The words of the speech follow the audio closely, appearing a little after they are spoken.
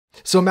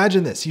So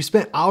imagine this, you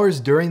spent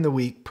hours during the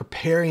week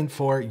preparing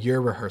for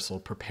your rehearsal,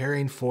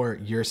 preparing for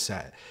your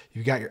set.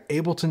 You've got your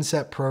Ableton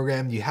set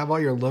programmed, you have all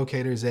your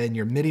locators in,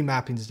 your MIDI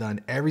mapping's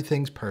done,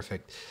 everything's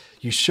perfect.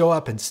 You show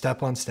up and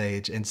step on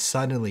stage and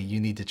suddenly you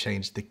need to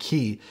change the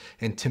key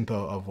and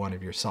tempo of one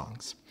of your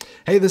songs.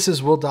 Hey, this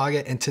is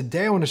Doggett, and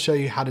today I want to show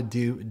you how to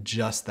do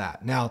just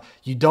that. Now,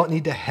 you don't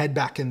need to head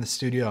back in the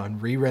studio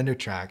and re-render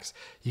tracks.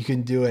 You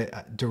can do it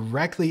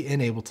directly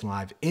in Ableton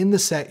Live in the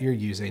set you're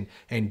using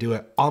and do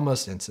it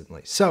almost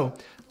instantly. So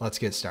let's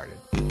get started.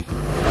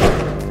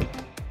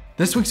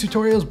 This week's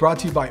tutorial is brought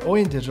to you by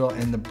Oyen Digital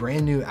and the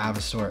brand new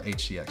Avastor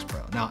HDX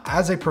Pro. Now,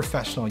 as a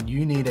professional,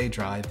 you need a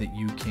drive that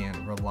you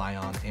can rely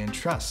on and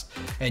trust.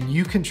 And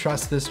you can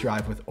trust this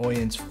drive with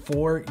Oyen's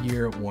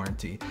 4-year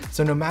warranty.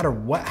 So no matter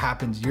what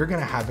happens, you're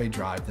gonna have a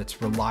drive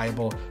that's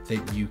reliable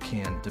that you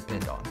can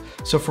depend on.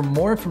 So for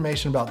more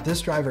information about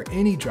this drive or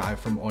any drive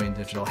from Oyen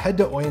Digital, head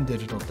to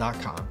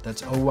oyendigital.com.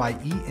 That's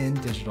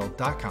OYEN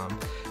digital.com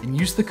and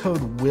use the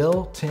code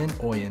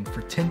WILL10OYEN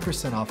for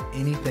 10% off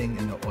anything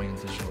in the Oyen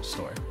Digital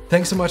store.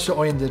 Thanks so much to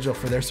Oyen Digital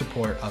for their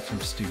support up from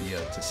studio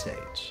to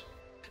stage.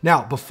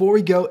 Now, before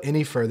we go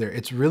any further,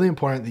 it's really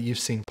important that you've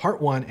seen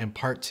part 1 and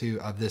part 2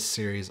 of this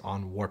series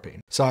on warping.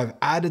 So I've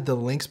added the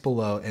links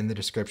below in the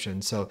description.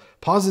 So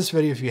pause this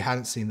video if you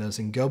hadn't seen those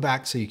and go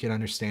back so you can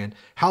understand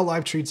how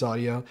Live treats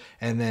audio.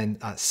 And then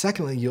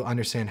secondly, you'll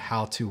understand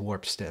how to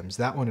warp stems.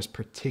 That one is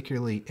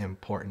particularly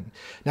important.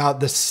 Now,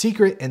 the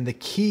secret and the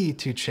key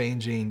to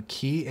changing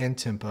key and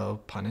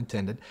tempo, pun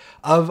intended,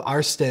 of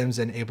our stems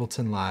in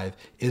Ableton Live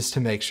is to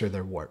make sure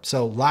they're warped.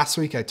 So last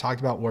week I talked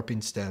about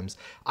warping stems.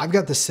 I've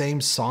got the same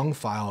song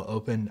file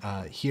open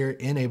here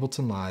in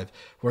Ableton Live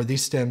where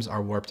these stems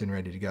are warped and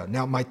ready to go.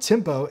 Now my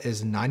tempo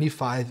is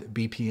 95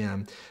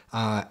 BPM.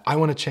 I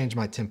want to change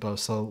my tempo,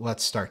 so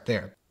let's start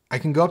there. I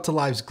can go up to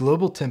Live's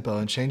global tempo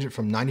and change it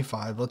from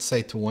 95, let's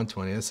say, to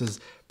 120. This is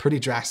pretty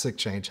drastic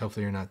change.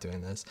 Hopefully you're not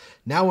doing this.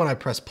 Now when I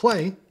press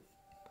play,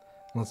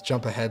 let's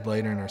jump ahead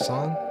later in our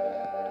song.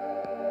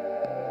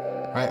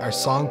 All right, our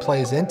song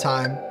plays in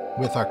time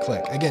with our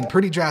click. Again,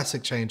 pretty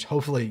drastic change.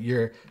 Hopefully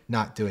you're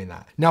not doing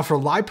that. Now for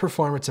live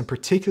performance, in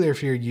particular,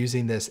 if you're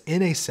using this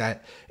in a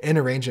set, in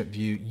arrangement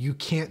view, you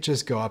can't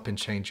just go up and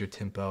change your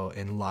tempo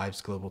in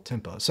Live's global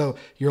tempo. So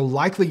you're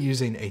likely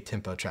using a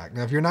tempo track.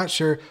 Now, if you're not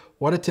sure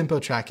what a tempo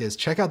track is,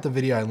 check out the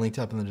video I linked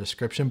up in the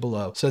description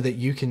below so that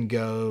you can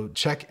go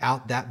check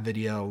out that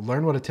video,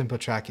 learn what a tempo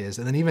track is,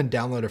 and then even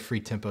download a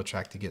free tempo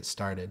track to get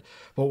started.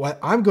 But what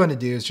I'm going to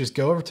do is just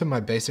go over to my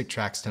basic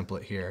tracks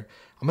template here.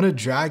 I'm going to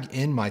drag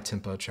in my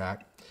tempo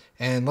track,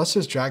 and let's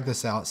just drag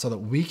this out so that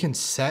we can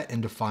set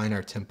and define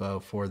our tempo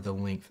for the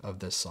length of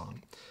this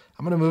song.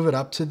 I'm going to move it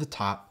up to the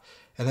top,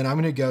 and then I'm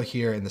going to go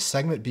here in the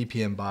segment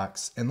BPM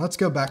box, and let's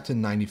go back to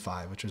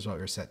 95, which is what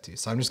we're set to.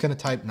 So I'm just going to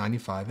type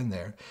 95 in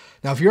there.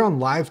 Now, if you're on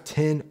Live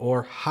 10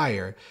 or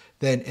higher,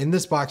 then in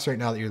this box right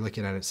now that you're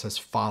looking at, it says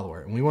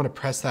follower, and we want to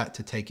press that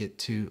to take it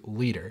to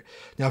leader.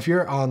 Now, if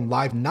you're on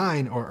Live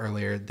 9 or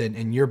earlier, then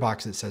in your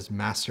box it says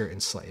master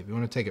and slave. We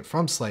want to take it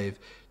from slave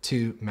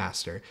to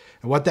master.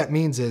 And what that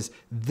means is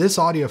this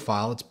audio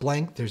file, it's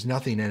blank, there's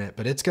nothing in it,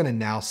 but it's going to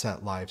now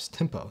set Live's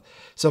tempo.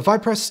 So if I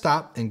press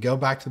stop and go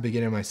back to the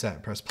beginning of my set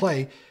and press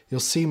play, you'll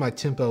see my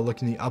tempo.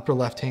 Look in the upper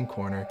left-hand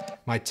corner.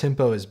 My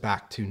tempo is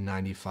back to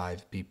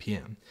 95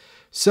 BPM.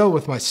 So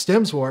with my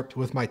stems warped,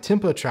 with my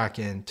tempo track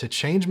in, to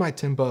change my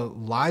tempo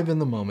live in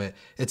the moment,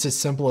 it's as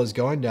simple as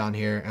going down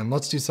here, and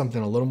let's do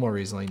something a little more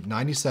easily,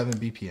 97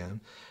 BPM.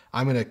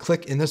 I'm going to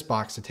click in this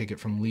box to take it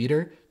from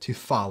leader to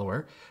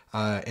follower,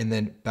 and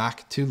then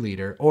back to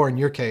leader, or in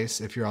your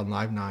case, if you're on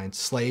Live 9,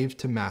 slave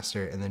to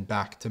master, and then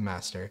back to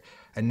master.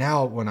 And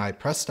now when I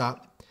press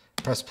stop,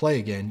 press play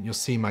again, you'll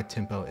see my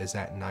tempo is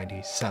at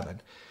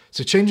 97.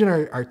 So changing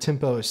our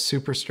tempo is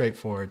super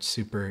straightforward,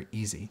 super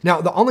easy.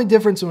 Now, the only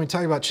difference when we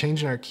talk about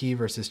changing our key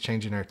versus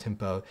changing our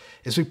tempo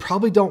is we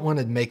probably don't want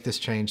to make this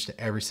change to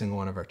every single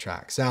one of our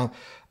tracks. Now,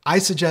 I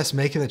suggest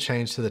making the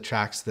change to the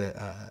tracks that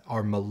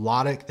are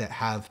melodic, that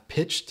have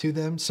pitch to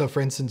them. So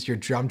for instance, your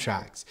drum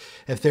tracks,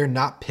 if they're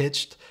not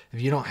pitched, if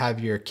you don't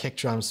have your kick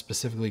drums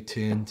specifically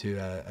tuned to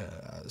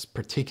a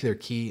particular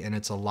key and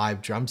it's a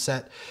live drum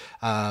set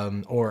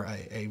or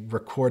a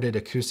recorded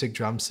acoustic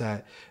drum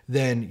set,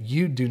 then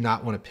you do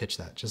not want to pitch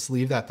that. Just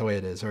leave that the way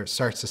it is, or it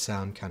starts to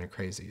sound kind of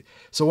crazy.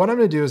 So what I'm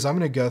going to do is I'm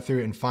going to go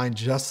through and find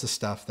just the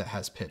stuff that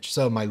has pitch.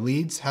 So my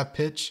leads have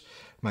pitch,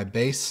 my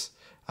bass,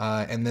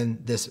 and then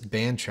this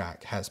band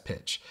track has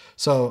pitch.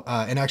 So,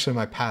 and actually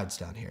my pad's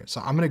down here.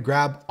 So I'm going to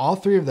grab all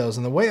three of those.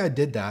 And the way I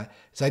did that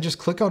is I just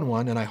click on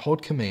one and I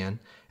hold Command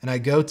and I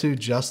go to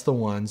just the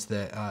ones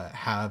that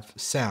have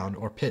sound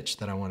or pitch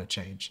that I want to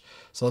change.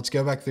 So let's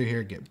go back through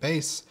here, get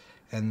bass,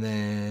 and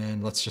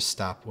then let's just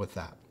stop with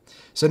that.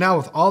 So now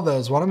with all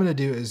those, what I'm gonna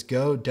do is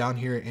go down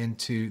here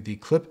into the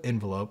clip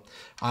envelope,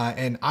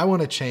 and I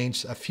wanna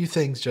change a few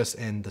things just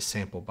in the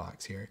sample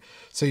box here.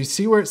 So you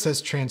see where it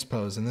says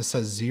transpose, and this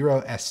says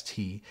 0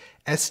 ST.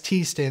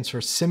 ST stands for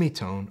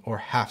semitone or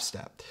half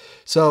step.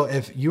 So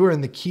if you are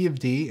in the key of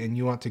D and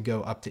you want to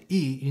go up to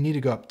E, you need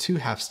to go up 2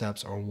 half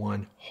steps or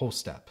 1 whole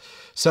step.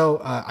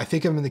 So I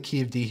think I'm in the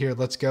key of D here.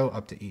 Let's go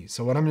up to E.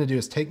 So what I'm gonna do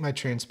is take my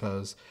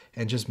transpose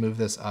and just move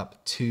this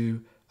up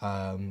 2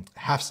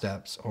 half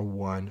steps or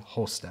 1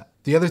 whole step.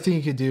 The other thing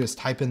you could do is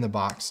type in the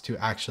box to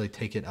actually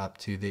take it up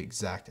to the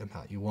exact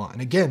amount you want.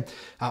 And again,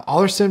 all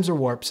our stems are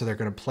warped, so they're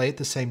gonna play at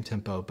the same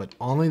tempo, but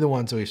only the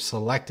ones that we've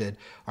selected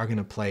are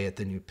gonna play at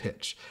the new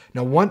pitch.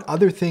 Now, one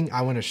other thing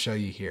I wanna show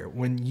you here,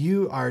 when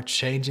you are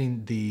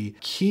changing the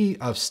key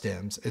of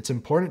stems, it's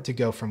important to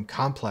go from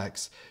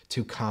complex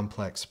to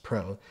complex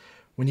pro.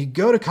 When you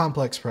go to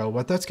Complex Pro,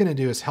 what that's gonna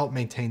do is help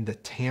maintain the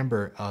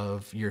timbre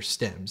of your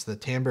stems, the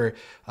timbre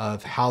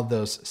of how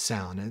those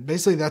sound. And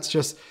basically that's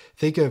just,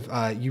 think of,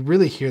 you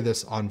really hear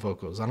this on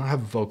vocals. I don't have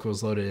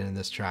vocals loaded in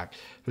this track,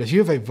 but if you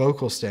have a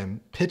vocal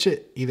stem, pitch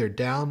it either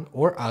down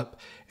or up,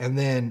 and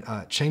then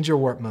change your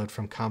warp mode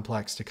from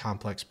Complex to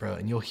Complex Pro,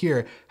 and you'll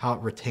hear how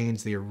it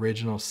retains the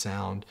original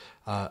sound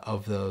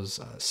of those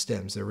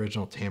stems, the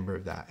original timbre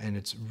of that. And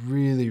it's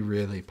really,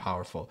 really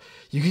powerful.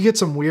 You can get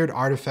some weird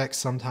artifacts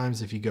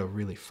sometimes if you go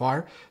really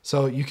far.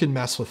 So you can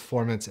mess with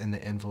formants in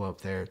the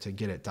envelope there to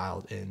get it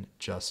dialed in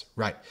just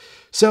right.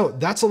 So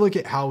that's a look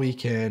at how we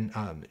can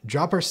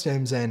drop our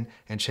stems in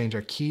and change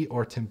our key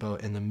or tempo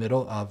in the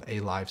middle of a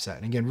live set.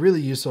 And again,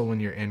 really useful when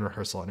you're in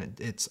rehearsal, and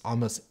it's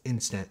almost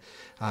instant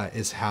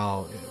is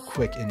how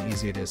quick and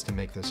easy it is to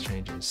make those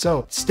changes.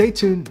 So stay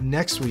tuned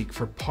next week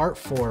for part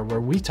 4, where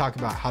we talk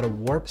about how to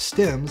warp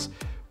stems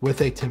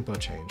with a tempo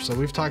change. So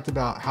we've talked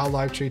about how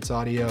live treats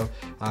audio,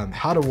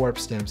 how to warp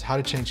stems, how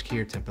to change key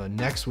or tempo.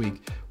 Next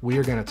week, we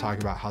are gonna talk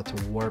about how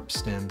to warp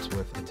stems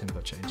with a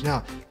tempo change.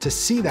 Now, to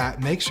see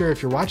that, make sure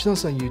if you're watching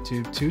this on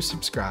YouTube to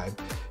subscribe.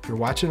 If you're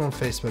watching on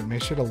Facebook,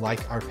 make sure to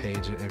like our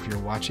page. And if you're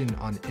watching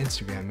on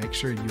Instagram, make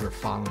sure you are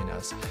following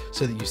us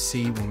so that you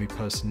see when we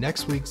post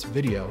next week's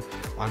video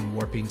on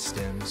warping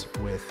stems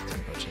with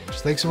tempo change.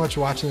 Thanks so much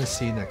for watching this.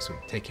 See you next week.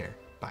 Take care.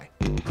 Bye.